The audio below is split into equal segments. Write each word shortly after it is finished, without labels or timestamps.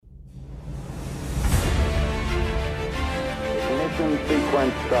Ignition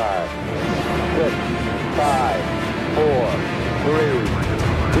sequence start. 6, 5, 4, 3,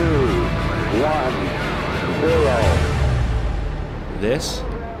 2, 1, 0. This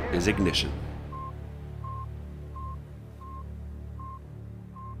is Ignition.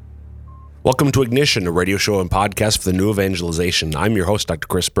 Welcome to Ignition, a radio show and podcast for the new evangelization. I'm your host, Dr.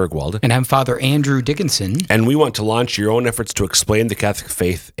 Chris Bergwald. And I'm Father Andrew Dickinson. And we want to launch your own efforts to explain the Catholic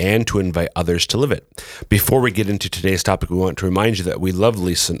faith and to invite others to live it. Before we get into today's topic, we want to remind you that we love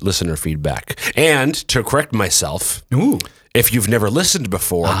listener feedback. And to correct myself, if you've never listened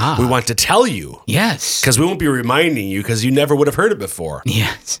before, we want to tell you. Yes. Because we won't be reminding you because you never would have heard it before.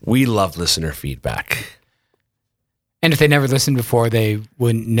 Yes. We love listener feedback. And if they never listened before, they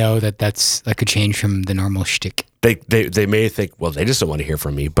wouldn't know that that's like a change from the normal shtick. They may think, well, they just don't want to hear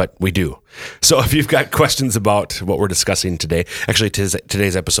from me, but we do. So if you've got questions about what we're discussing today, actually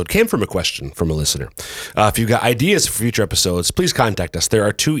today's episode came from a question from a listener. If you've got ideas for future episodes, please contact us. There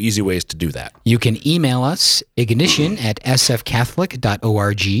are two easy ways to do that. You can email us,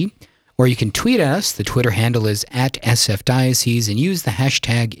 ignition@sfcatholic.org, or you can tweet us. The Twitter handle is @sfdiocese, and use the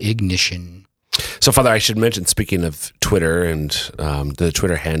hashtag Ignition. So, Father, I should mention, speaking of Twitter and the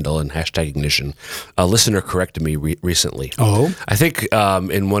Twitter handle and hashtag Ignition, a listener corrected me recently. Oh? I think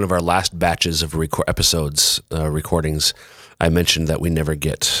in one of our last batches of recordings, I mentioned that we never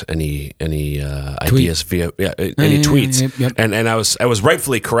get any ideas via any tweets, Yep. and I was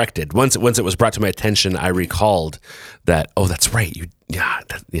rightfully corrected. Once it was brought to my attention, I recalled that. Oh, that's right.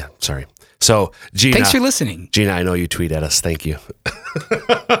 Sorry. So, Gina, Thanks for listening. Gina, I know you tweet at us. Thank you.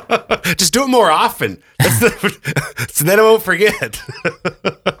 Just do it more often. So then I won't forget.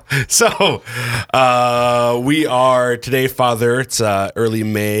 So, we are today, Father. It's early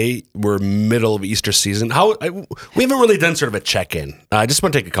May. We're middle of Easter season. We haven't really done sort of a check-in. I just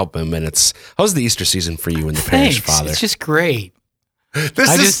want to take a couple of minutes. How's the Easter season for you in the parish, Father? It's just great.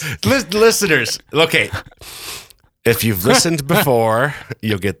 Listeners. Okay. If you've listened before,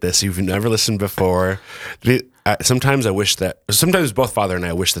 you'll get this. You've never listened before. Sometimes both Father and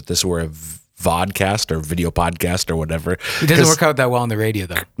I wish that this were a vodcast or video podcast or whatever. It doesn't work out that well on the radio,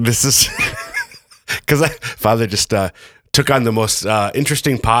 though. This is because Father just took on the most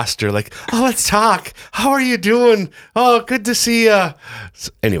interesting posture, like, oh, let's talk. How are you doing? Oh, good to see you.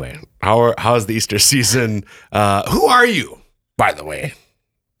 So anyway, how's the Easter season? Who are you, by the way?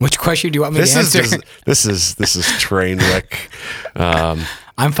 Which question do you want me to answer? This is train wreck.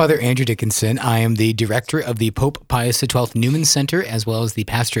 I'm Father Andrew Dickinson. I am the director of the Pope Pius XII Newman Center, as well as the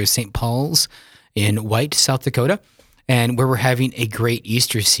pastor of St. Paul's in White, South Dakota, and where we're having a great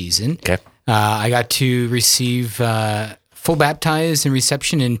Easter season. Okay. I got to receive full baptized and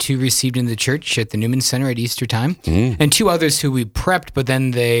reception, and 2 received in the church at the Newman Center at Easter time, and 2 others who we prepped, but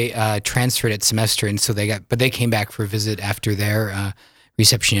then they transferred at semester, and so they came back for a visit after their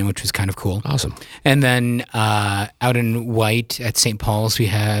reception, which was kind of cool. Awesome. And then out in White at St. Paul's, we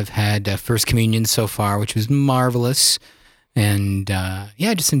have had First Communion so far, which was marvelous. And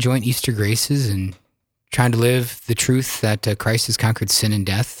just enjoying Easter graces and trying to live the truth that Christ has conquered sin and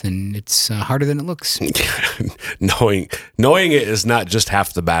death, and it's harder than it looks. Knowing it is not just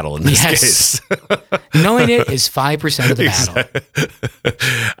half the battle in this case. Knowing it is 5% of the battle.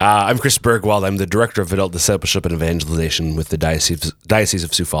 I'm Chris Bergwald. I'm the director of adult discipleship and evangelization with the Diocese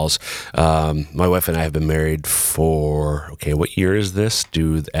of Sioux Falls. My wife and I have been married for, what year is this?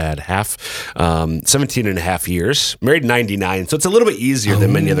 Do add half. 17 and a half years. Married 99, so it's a little bit easier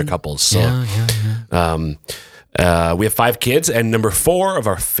than many other couples. So. We have 5 kids, and number 4 of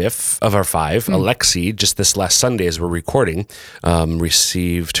our 5, Alexi, just this last Sunday as we're recording,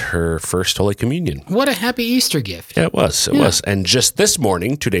 received her first Holy Communion. What a happy Easter gift. Yeah, it was. It was. And just this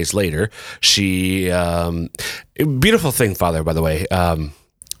morning, 2 days later, she, beautiful thing, Father, by the way,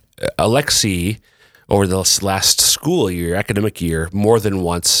 Alexi, over this last academic year, more than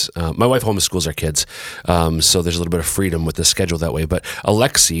once, my wife homeschools our kids, so there's a little bit of freedom with the schedule that way, but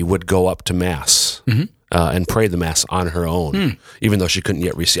Alexi would go up to Mass and pray the Mass on her own, even though she couldn't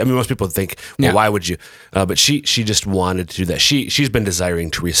yet receive. I mean, most people think, why would you? But she just wanted to do that. She's been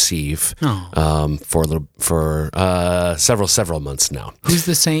desiring to receive for several months now. Who's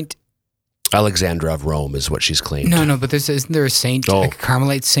the saint? Alexandra of Rome is what she's claimed. No, but isn't there a saint, like a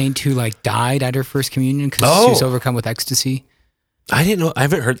Carmelite saint who died at her first communion because she was overcome with ecstasy? I didn't know. I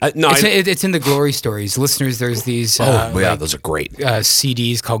haven't heard. It's in the Glory Stories. Listeners, there's these those are great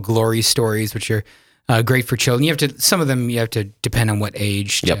CDs called Glory Stories, which are great for children. Some of them you have to depend on what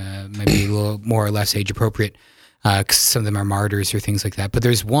age, maybe a little more or less age appropriate, because some of them are martyrs or things like that. But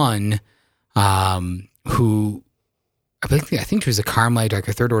there's one who I think she was a Carmelite, like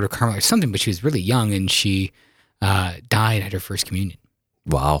a third order Carmelite or something, but she was really young, and she died at her first communion.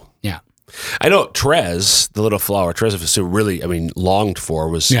 Wow. Yeah. I know Therese, the little flower, Therese of Lisieux really, longed for,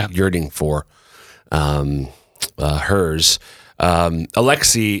 was yearning for hers.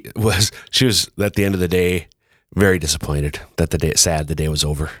 Alexi was at the end of the day very disappointed that the day was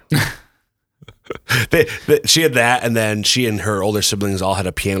over. She had that, and then she and her older siblings all had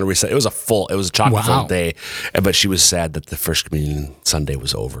a piano recital. It was a chock-full day, but she was sad that the first communion Sunday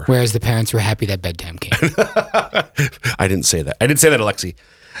was over. Whereas the parents were happy that bedtime came. I didn't say that, Alexi.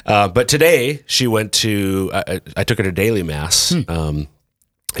 But today she went to. I took her to daily mass.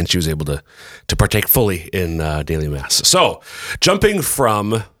 And she was able to partake fully in daily mass. So, jumping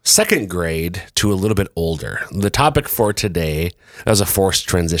from second grade to a little bit older, the topic for today, that was a forced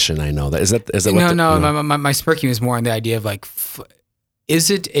transition. I know that is that. My smirking was more on the idea of like, is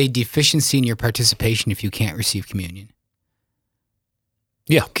it a deficiency in your participation if you can't receive communion?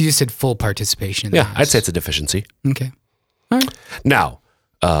 Yeah, because you said full participation. I'd say it's a deficiency. Okay, all right. Now,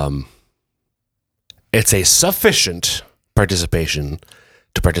 it's a sufficient participation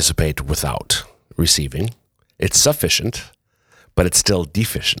to participate without receiving. It's sufficient, but it's still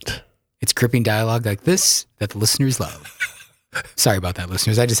deficient. It's gripping dialogue like this that the listeners love. Sorry about that,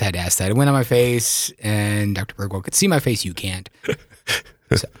 listeners. I just had to ask that. It went on my face, and Dr. Bergwald could see my face. You can't.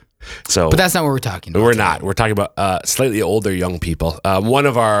 But that's not what we're talking about. We're not. We're talking about slightly older young people. One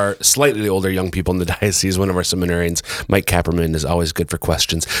of our slightly older young people in the diocese, one of our seminarians, Mike Kapperman, is always good for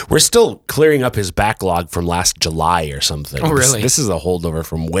questions. We're still clearing up his backlog from last July or something. Oh, really? This is a holdover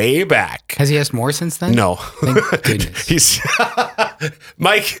from way back. Has he asked more since then? No. Thank goodness.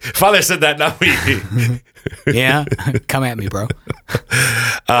 Mike, Father said that, not me. Yeah? Come at me, bro.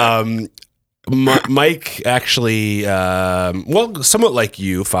 Mike actually, somewhat like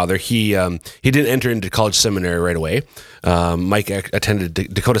you, Father, he didn't enter into college seminary right away. Mike attended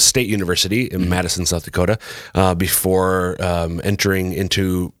Dakota State University in Madison, South Dakota, before entering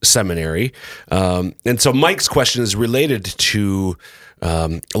into seminary. And so Mike's question is related to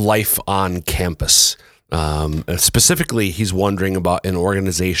life on campus. Specifically, he's wondering about an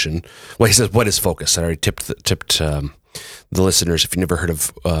organization. Well, he says, what is Focus? I already tipped the listeners, if you've never heard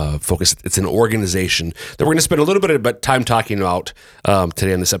of Focus, it's an organization that we're going to spend a little bit of time talking about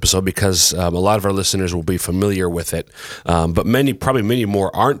today on this episode, because a lot of our listeners will be familiar with it, but probably many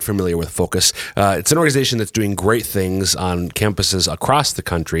more aren't familiar with Focus. It's an organization that's doing great things on campuses across the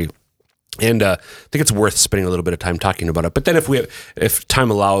country. And I think it's worth spending a little bit of time talking about it. But then if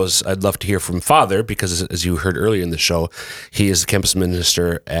time allows, I'd love to hear from Father, because as you heard earlier in the show, he is the campus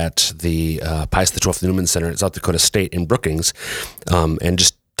minister at the Pius XII Newman Center at South Dakota State in Brookings, and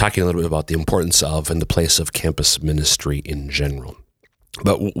just talking a little bit about the importance of and the place of campus ministry in general.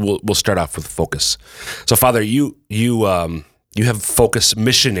 But we'll start off with Focus. So, Father, you have Focus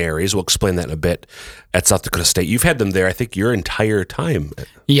missionaries. We'll explain that in a bit at South Dakota State. You've had them there, I think, your entire time.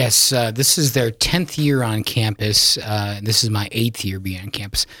 Yes, this is their 10th year on campus. This is my 8th year being on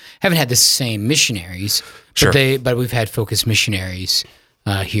campus. Haven't had the same missionaries, Sure. but we've had Focus missionaries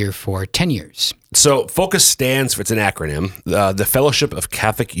here for 10 years. So Focus stands for, it's an acronym, the Fellowship of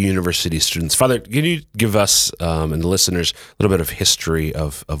Catholic University Students. Father, can you give us and the listeners a little bit of history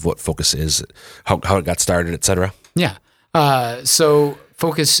of what Focus is, how it got started, et cetera? Yeah. So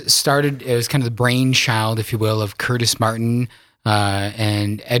Focus started, it was kind of the brainchild, if you will, of Curtis Martin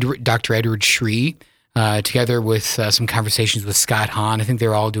and Dr. Edward Shree, together with some conversations with Scott Hahn. I think they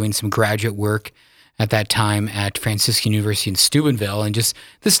were all doing some graduate work at that time at Franciscan University in Steubenville, and just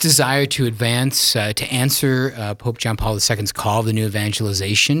this desire to advance, to answer Pope John Paul II's call of the new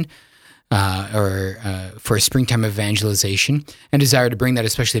evangelization, for a springtime evangelization, and desire to bring that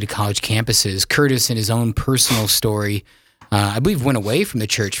especially to college campuses. Curtis, in his own personal story, I believe went away from the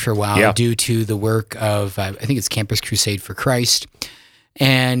church for a while due to the work of, I think it's Campus Crusade for Christ,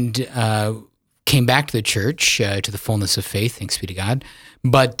 and came back to the church, to the fullness of faith, thanks be to God,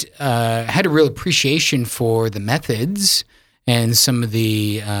 but had a real appreciation for the methods and some of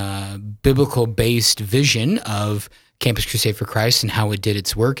the biblical-based vision of Campus Crusade for Christ and how it did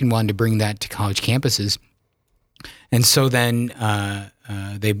its work, and wanted to bring that to college campuses. And so then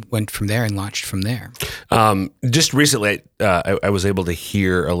they went from there and launched from there. Just recently, I was able to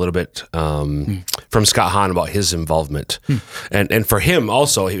hear a little bit from Scott Hahn about his involvement. And for him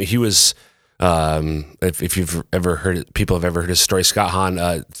also, he was... if you've ever heard it, people have ever heard his story, Scott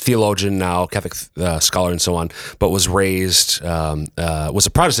Hahn, theologian now, Catholic scholar and so on, but was raised, was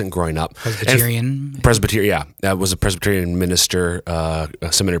a Protestant growing up. Presbyterian, was a Presbyterian minister, a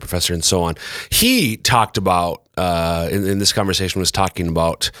seminary professor and so on. He talked about, in this conversation, was talking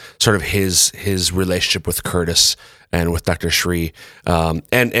about sort of his relationship with Curtis and with Dr. Shree. And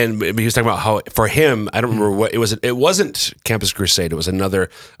he was talking about how for him, I don't remember what it was. It wasn't Campus Crusade. It was another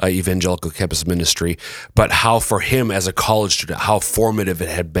evangelical campus ministry. But how for him as a college student, how formative it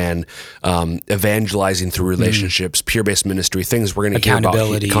had been, evangelizing through relationships, peer-based ministry, things we're going to hear about.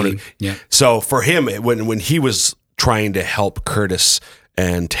 Accountability. Yeah. So for him, when he was trying to help Curtis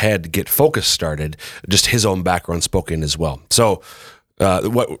and Ted get Focus started, just his own background spoke in as well. So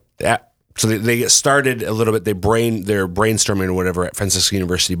so they get started a little bit. They're brainstorming or whatever at Franciscan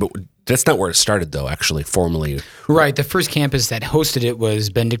University, but that's not where it started, though. Actually, formally, right. The first campus that hosted it was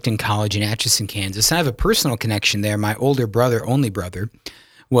Benedictine College in Atchison, Kansas. I have a personal connection there. My older brother, only brother,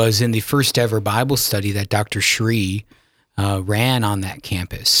 was in the first ever Bible study that Dr. Shree ran on that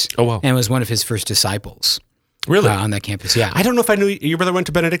campus. Oh wow! And was one of his first disciples. Really, on that campus? Yeah. I don't know if I knew your brother went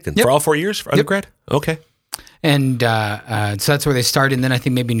to Benedictine for all 4 years for undergrad. Okay. And so that's where they started. And then I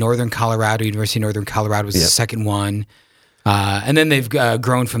think maybe Northern Colorado, University of Northern Colorado was the second one. And then they've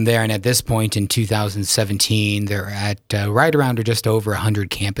grown from there. And at this point in 2017, they're at right around or just over 100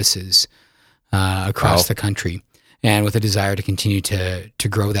 campuses across the country. And with a desire to continue to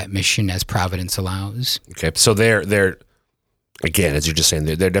grow that mission as Providence allows. Okay. So they're again, as you're just saying,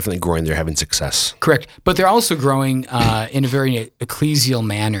 they're definitely growing. They're having success. Correct. But they're also growing in a very ecclesial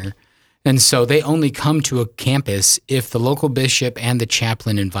manner. And so they only come to a campus if the local bishop and the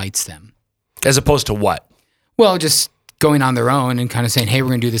chaplain invites them. As opposed to what? Well, just going on their own and kind of saying, hey, we're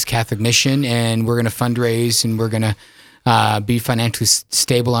going to do this Catholic mission and we're going to fundraise and we're going to be financially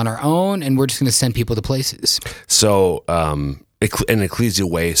stable on our own and we're just going to send people to places. So in an ecclesial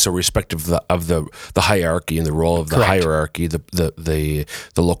way, so respective of the hierarchy and the role of the Correct. hierarchy, the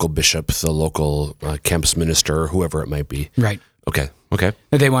local bishop, the local campus minister, whoever it might be. Right. Okay.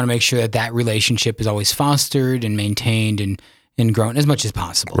 But they want to make sure that relationship is always fostered and maintained and grown as much as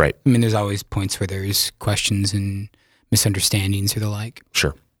possible. Right. I mean, there's always points where there's questions and misunderstandings or the like.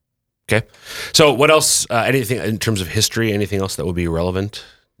 Sure. Okay. So what else, anything in terms of history, anything else that would be relevant,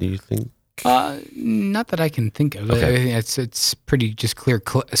 do you think? Not that I can think of. Okay. I think it's pretty just clear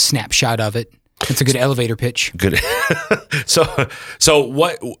snapshot of it. It's a good elevator pitch. Good. So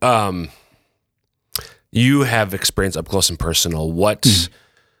what, you have experience up close and personal. What,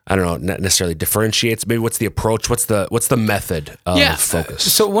 I don't know, not necessarily differentiates, maybe what's the approach? What's the method of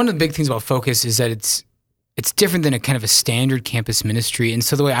Focus? So one of the big things about Focus is that it's different than a kind of a standard campus ministry. And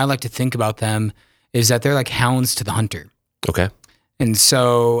so the way I like to think about them is that they're like hounds to the hunter. Okay. And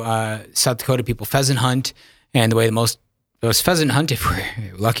so South Dakota people pheasant hunt, and the way most pheasant hunt, if we're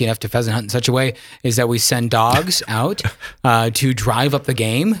lucky enough to pheasant hunt in such a way, is that we send dogs out to drive up the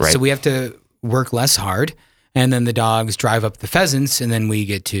game. Right. So we have to work less hard, and then the dogs drive up the pheasants, and then we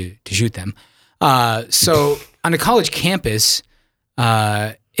get to shoot them. So on a college campus,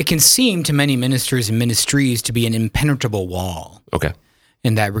 it can seem to many ministers and ministries to be an impenetrable wall. Okay.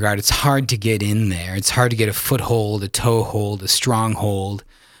 In that regard, it's hard to get in there. It's hard to get a foothold, a toehold, a stronghold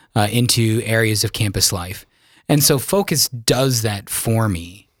into areas of campus life. And so Focus does that for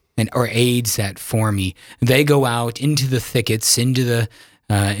me, or aids that for me. They go out into the thickets, into the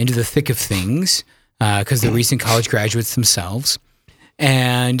thick of things, because they're recent college graduates themselves,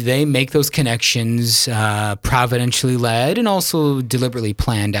 and they make those connections, providentially led and also deliberately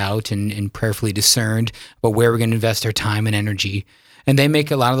planned out and prayerfully discerned about where we're going to invest our time and energy. And they make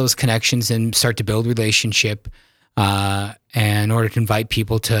a lot of those connections and start to build relationship in order to invite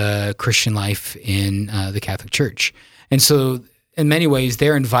people to Christian life in the Catholic Church. And so in many ways,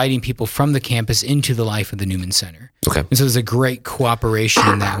 they're inviting people from the campus into the life of the Newman Center. Okay. And so there's a great cooperation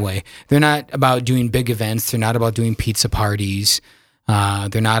in that way. They're not about doing big events. They're not about doing pizza parties.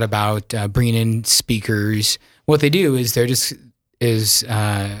 They're not about bringing in speakers. What they do is I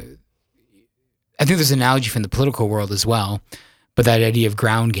think there's an analogy from the political world as well, but that idea of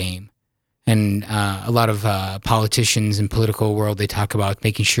ground game. And a lot of politicians in political world, they talk about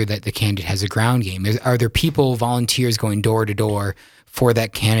making sure that the candidate has a ground game. Are there people, volunteers going door to door for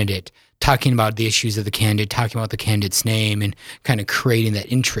that candidate, talking about the issues of the candidate, talking about the candidate's name, and kind of creating that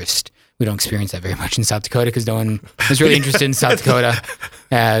interest? We don't experience that very much in South Dakota because no one is really interested in South Dakota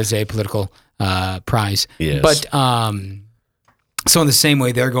as a political prize. Yes. But so in the same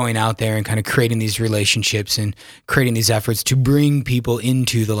way, they're going out there and kind of creating these relationships and creating these efforts to bring people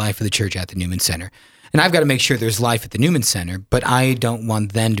into the life of the church at the Newman Center. And I've got to make sure there's life at the Newman Center, but I don't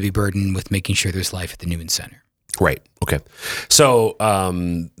want them to be burdened with making sure there's life at the Newman Center. Right. Okay. So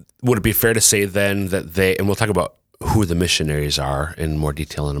would it be fair to say then that and we'll talk about who the missionaries are in more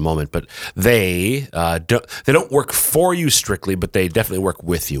detail in a moment, but they don't work for you strictly, but they definitely work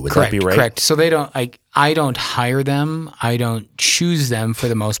with you. Would Correct, that be right? Correct. So they don't. I don't hire them. I don't choose them for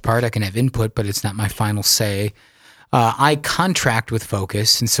the most part. I can have input, but it's not my final say. I contract with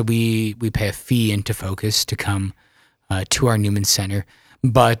Focus, and so we pay a fee into Focus to come to our Newman Center,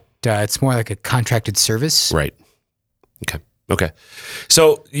 but it's more like a contracted service. Right. Okay.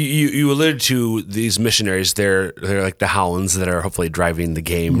 So you alluded to these missionaries. They're like the hounds that are hopefully driving the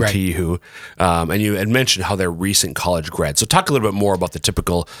game Right. to you. And you had mentioned how they're recent college grads. So talk a little bit more about the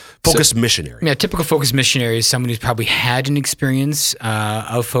typical Focus missionary. Yeah, typical Focus missionary is someone who's probably had an experience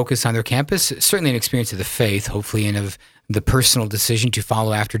of Focus on their campus, certainly an experience of the faith, hopefully, and of the personal decision to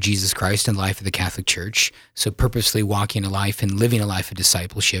follow after Jesus Christ in the life of the Catholic Church. So purposely walking a life and living a life of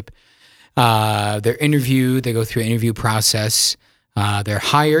discipleship. They're interviewed, they go through an interview process, they're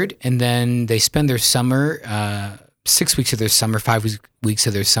hired, and then they spend their summer, 6 weeks of their summer, 5 weeks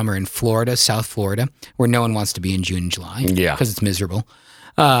of their summer in Florida, South Florida, where no one wants to be in June and July because it's miserable.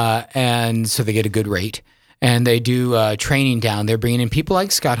 And so they get a good rate. And they do training down there, bringing in people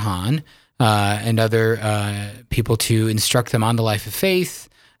like Scott Hahn and other people to instruct them on the life of faith,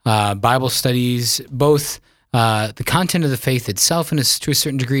 Bible studies, both the content of the faith itself, and to a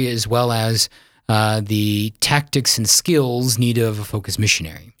certain degree, as well as the tactics and skills needed of a Focus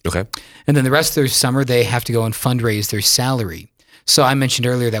missionary. Okay. And then the rest of their summer, they have to go and fundraise their salary. So I mentioned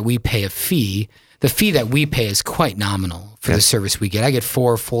earlier that we pay a fee. The fee that we pay is quite nominal for the service we get. I get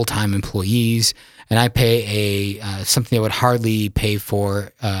 4 full-time employees, and I pay something that would hardly pay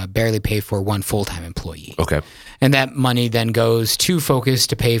for, barely pay for 1 full-time employee. Okay. And that money then goes to Focus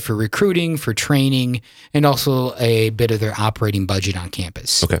to pay for recruiting, for training, and also a bit of their operating budget on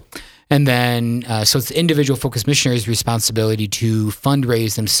campus. Okay. And then, so it's the individual Focus missionaries' responsibility to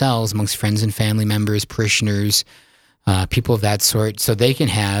fundraise themselves amongst friends and family members, parishioners, people of that sort, so they can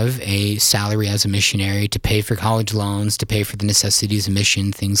have a salary as a missionary to pay for college loans, to pay for the necessities of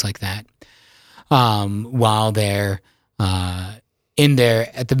mission, things like that, while they're in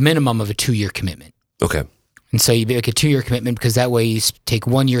there at the minimum of a 2-year commitment. Okay. And so you make a 2-year commitment because that way you take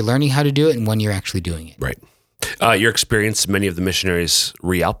 1 year learning how to do it and 1 year actually doing it. Right. Your experience, many of the missionaries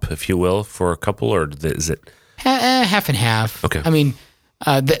re-up, if you will, for a couple, or is it? Half and half. Okay. I mean,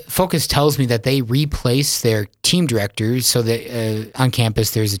 the Focus tells me that they replace their team directors so that on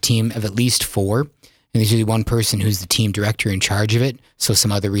campus there's a team of at least 4, and there's usually one person who's the team director in charge of it, so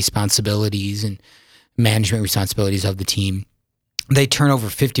some other responsibilities and management responsibilities of the team. They turn over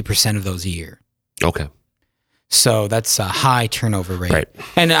 50% of those a year. Okay. So that's a high turnover rate. Right.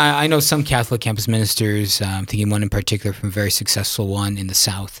 And I know some Catholic campus ministers, I'm thinking one in particular from a very successful one in the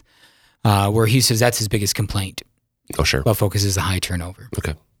South, where he says that's his biggest complaint. Oh, sure. About Focus is the high turnover.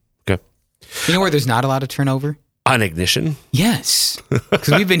 Okay. You know where there's not a lot of turnover? On Ignition? Yes. Because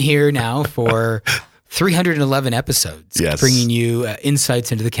we've been here now for 311 episodes, Yes. bringing you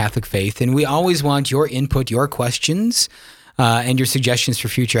insights into the Catholic faith. And we always want your input, your questions, and your suggestions for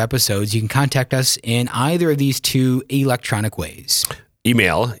future episodes. You can contact us in either of these 2 electronic ways.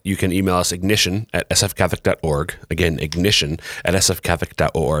 Email. You can email us ignition@sfcatholic.org. Again,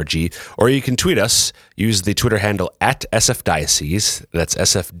 ignition@sfcatholic.org. Or you can tweet us. Use the Twitter handle @sfdiocese. That's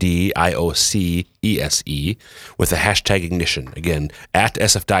SFDIOCESE with the hashtag ignition. Again,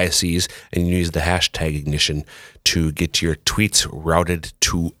 @sfdiocese, and you use the hashtag ignition to get your tweets routed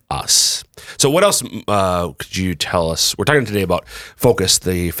to us. So what else could you tell us? We're talking today about Focus,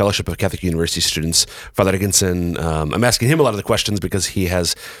 the Fellowship of Catholic University Students. Father Dickinson, I'm asking him a lot of the questions because he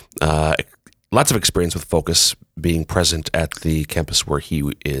has lots of experience with Focus, being present at the campus where he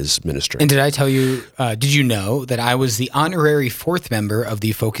is ministering. And did I tell you, did you know that I was the honorary 4th member of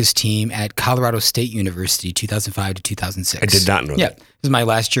the Focus team at Colorado State University, 2005 to 2006? I did not know that. This was my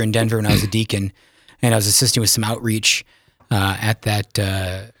last year in Denver when I was a deacon, and I was assisting with some outreach at that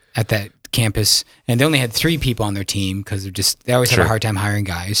campus. And they only had 3 people on their team because they always had a hard time hiring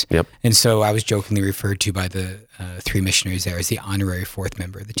guys. Yep. And so I was jokingly referred to by the 3 missionaries there as the honorary 4th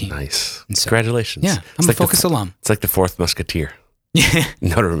member of the team. Nice. And so, Congratulations. Yeah, I'm a Focus alum. It's like the 4th Musketeer.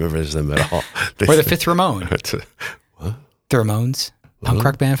 No one remembers them at all. Or the 5th Ramon. What? The Ramones. Punk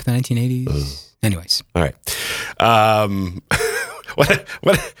rock band for the 1980s. Anyways. All right.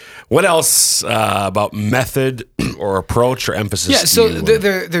 What else about method or approach or emphasis? Yeah, so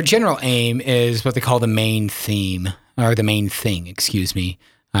their general aim is what they call the main theme, or the main thing, excuse me,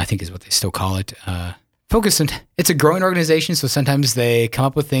 I think is what they still call it. Focus, it's a growing organization, so sometimes they come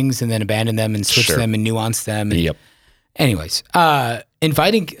up with things and then abandon them and switch them and nuance them. And, Yep. Anyways,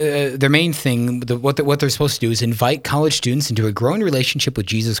 inviting their main thing, what they're supposed to do is invite college students into a growing relationship with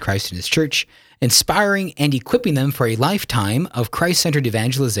Jesus Christ and His Church, inspiring and equipping them for a lifetime of Christ-centered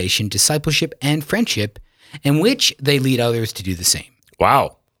evangelization, discipleship, and friendship, in which they lead others to do the same.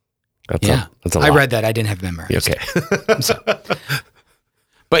 Wow. That's a lot. I read that. I didn't have it memorized. Okay.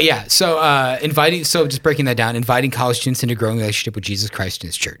 But yeah, so just breaking that down, inviting college students into a growing relationship with Jesus Christ and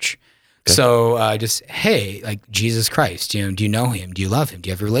his church. Okay. So just, hey, like Jesus Christ, do you know him? Do you love him? Do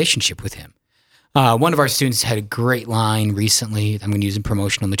you have a relationship with him? One of our students had a great line recently, I'm going to use in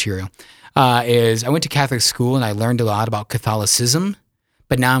promotional material, is I went to Catholic school and I learned a lot about Catholicism,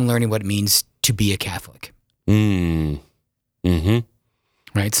 but now I'm learning what it means to be a Catholic. Mm-hmm.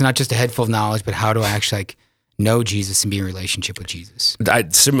 Right? It's not just a head full of knowledge, but how do I actually know Jesus and be in a relationship with Jesus?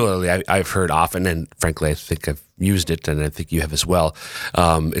 Similarly, I've heard often, and frankly, I think I've used it, and I think you have as well.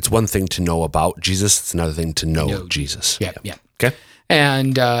 It's one thing to know about Jesus; it's another thing to know Jesus. Yeah. Okay.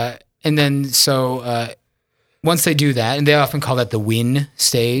 And then once they do that, and they often call that the win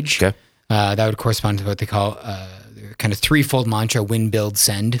stage. Okay. That would correspond to what they call their kind of threefold mantra: win, build,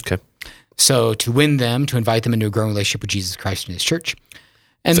 send. Okay. So to win them, to invite them into a growing relationship with Jesus Christ and his church.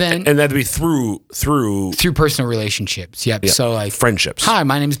 And that'd be through personal relationships. Yep. Yeah. So like friendships. Hi,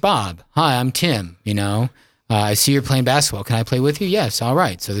 my name's Bob. Hi, I'm Tim. I see you're playing basketball. Can I play with you? Yes. All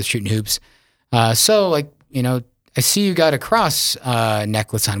right. So they're shooting hoops. I see you got a cross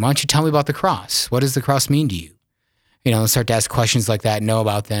necklace on. Why don't you tell me about the cross? What does the cross mean to you? Start to ask questions like that, know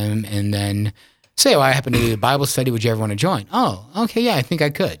about them, and then say, I happen to do a Bible study. Would you ever want to join? Oh, okay. Yeah, I think I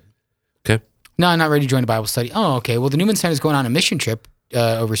could. Okay. No, I'm not ready to join a Bible study. Oh, okay. Well, the Newman Center is going on a mission trip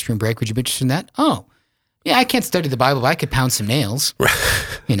over spring break. Would you be interested in that? Oh, yeah, I can't study the Bible, but I could pound some nails.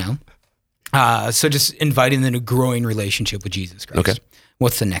 So just inviting them to a growing relationship with Jesus Christ. Okay.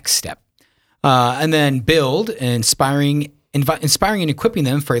 What's the next step? And then build, inspiring and equipping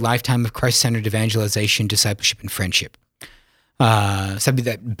them for a lifetime of Christ-centered evangelization, discipleship, and friendship. So that'd be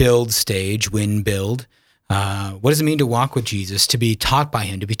that build stage, win, build. What does it mean to walk with Jesus, to be taught by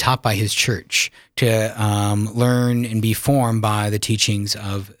him, to be taught by his church, to learn and be formed by the teachings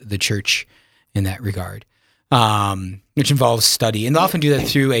of the church in that regard, which involves study. And they often do that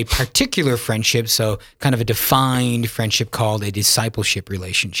through a particular friendship, so kind of a defined friendship called a discipleship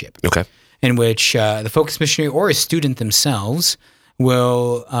relationship. Okay. In which the focus missionary or a student themselves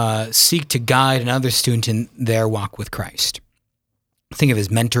will seek to guide another student in their walk with Christ. Think of it as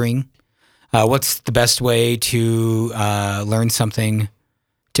mentoring. What's the best way to learn something?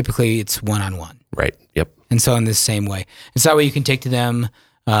 Typically, it's one-on-one. Right. Yep. And so in this same way. It's that way you can take to them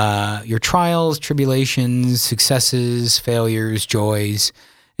your trials, tribulations, successes, failures, joys,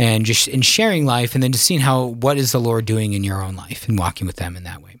 and just in sharing life, and then just seeing what is the Lord doing in your own life and walking with them in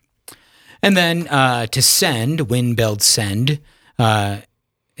that way. And then to send, win, build, send,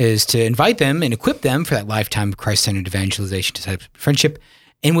 is to invite them and equip them for that lifetime of Christ-centered evangelization, discipleship, friendship,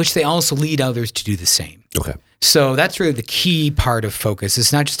 in which they also lead others to do the same. Okay. So that's really the key part of focus.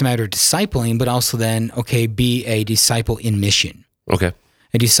 It's not just a matter of discipling, but also then, be a disciple in mission. Okay.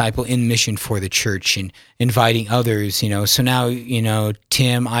 A disciple in mission for the church and inviting others, So now,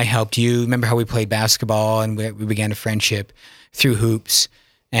 Tim, I helped you. Remember how we played basketball and we began a friendship through hoops?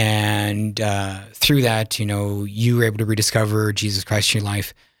 And through that, you were able to rediscover Jesus Christ in your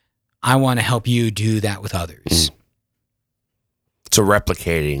life. I want to help you do that with others. So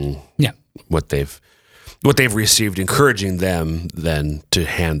replicating what they've received, encouraging them then to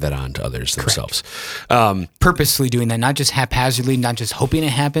hand that on to others themselves. Purposely doing that, not just haphazardly, not just hoping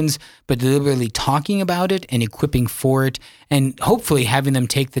it happens, but deliberately talking about it and equipping for it, and hopefully having them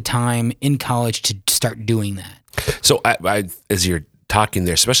take the time in college to start doing that. So I as you're talking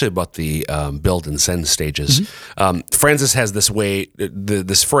there, especially about the build and send stages, Francis has this way,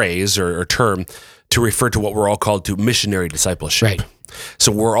 this phrase or term to refer to what we're all called to missionary discipleship. Right.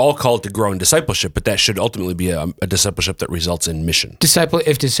 So we're all called to grow in discipleship, but that should ultimately be a discipleship that results in mission.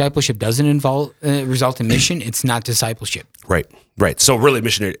 If discipleship doesn't result in mission, it's not discipleship. Right. So really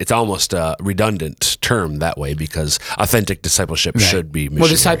missionary, it's almost a redundant term that way because authentic discipleship should be missionary. Well,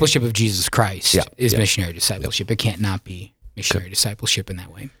 discipleship of Jesus Christ is missionary discipleship. Yep. It can't not be missionary discipleship in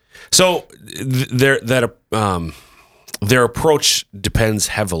that way. So their approach depends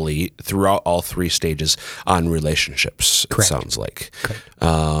heavily throughout all three stages on relationships. Correct. It sounds like.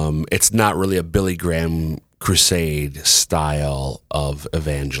 Correct. It's not really a Billy Graham crusade style of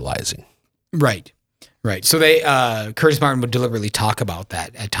evangelizing. Right. So Curtis Martin would deliberately talk about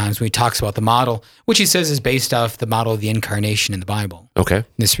that at times when he talks about the model, which he says is based off the model of the incarnation in the Bible. Okay. In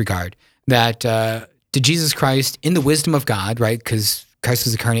this regard, that did Jesus Christ, in the wisdom of God, right? Because Christ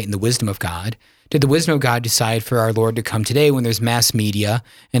was incarnate in the wisdom of God. Did the wisdom of God decide for our Lord to come today when there's mass media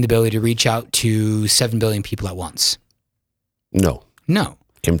and the ability to reach out to 7 billion people at once? No.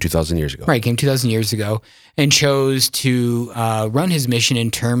 Came 2,000 years ago. Right, came 2,000 years ago and chose to run his mission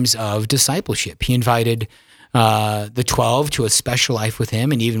in terms of discipleship. He invited the 12 to a special life with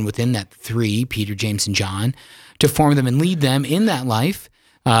him, and even within that 3, Peter, James, and John, to form them and lead them in that life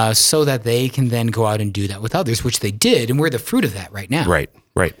so that they can then go out and do that with others, which they did, and we're the fruit of that right now. Right.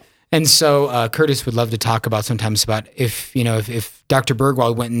 And so Curtis would love to talk about sometimes about if Dr.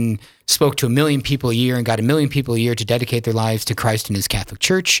 Bergwald went and spoke to 1 million people a year and got 1 million people a year to dedicate their lives to Christ and his Catholic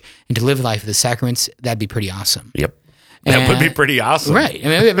Church and to live the life of the sacraments, that'd be pretty awesome. Yep. That would be pretty awesome. Right. I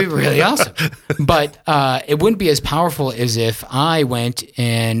mean, that'd be really awesome. But it wouldn't be as powerful as if I went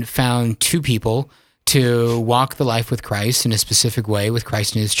and found 2 people to walk the life with Christ in a specific way with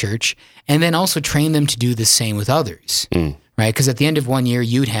Christ and his church, and then also train them to do the same with others. Right? Because at the end of 1 year,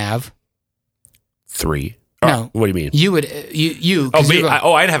 you'd have 3. No. What do you mean? You would you. Oh, me?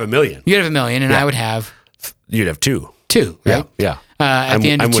 I'd have 1 million. You'd have 1 million, and I would have. You'd have 2. 2. Right? Yeah. At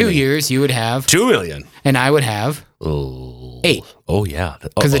the end of 2 years, you would have 2 million, and I would have 8. Oh yeah.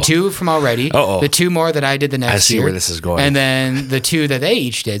 Because the 2 from already, the 2 more that I did the next year. I see where this is going. And then the 2 that they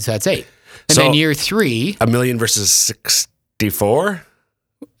each did, so that's 8. And then year 3, 1 million versus 64.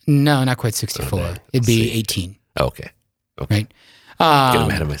 No, not quite 64. Okay. It'd be 18. Okay. Right. Getting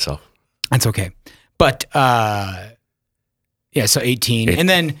ahead of myself. That's okay. But so 18. And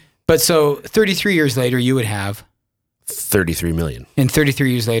then, so 33 years later, you would have 33 million. And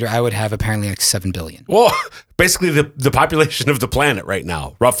 33 years later, I would have apparently like 7 billion. Well, basically the population of the planet right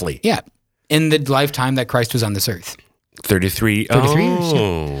now, roughly. Yeah. In the lifetime that Christ was on this earth. 33 years.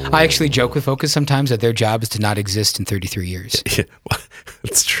 Yeah. I actually joke with Focus sometimes that their job is to not exist in 33 years. Yeah,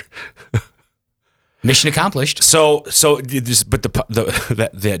 that's true. Mission accomplished. So, but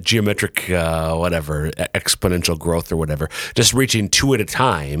the geometric exponential growth or whatever, just reaching 2 at a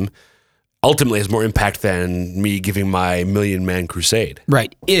time, ultimately has more impact than me giving my 1,000,000-man crusade.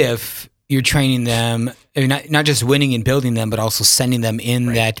 Right. If you're training them, not just winning and building them, but also sending them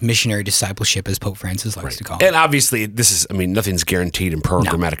in that missionary discipleship, as Pope Francis likes to call it. And obviously, nothing's guaranteed and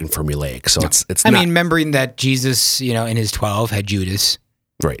programmatic and formulaic. So it's not. Remembering that Jesus, in his 12 had Judas.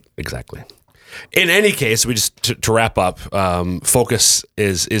 Right. Exactly. In any case, we just to wrap up. Focus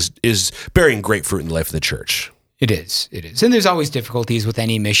is bearing great fruit in the life of the church. It is. And there's always difficulties with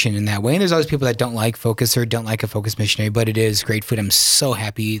any mission in that way. And there's always people that don't like Focus or don't like a Focus missionary, but it is great food. I'm so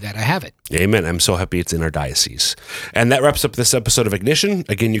happy that I have it. Amen. I'm so happy it's in our diocese. And that wraps up this episode of Ignition.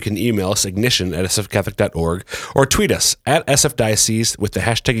 Again, you can email us ignition@sfcatholic.org or tweet us at sfdiocese with the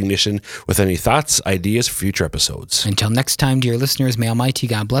hashtag Ignition with any thoughts, ideas for future episodes. Until next time, dear listeners, may Almighty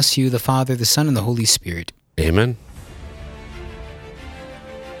God bless you, the Father, the Son, and the Holy Spirit. Amen.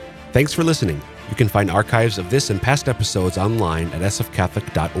 Thanks for listening. You can find archives of this and past episodes online at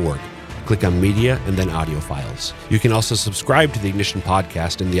sfcatholic.org. Click on Media and then Audio Files. You can also subscribe to the Ignition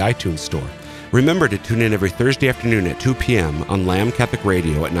podcast in the iTunes Store. Remember to tune in every Thursday afternoon at 2 p.m. on Lamb Catholic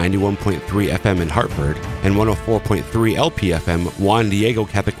Radio at 91.3 FM in Hartford and 104.3 LP-FM Juan Diego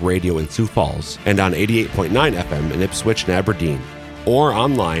Catholic Radio in Sioux Falls and on 88.9 FM in Ipswich and Aberdeen, or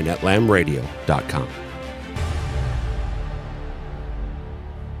online at lambradio.com.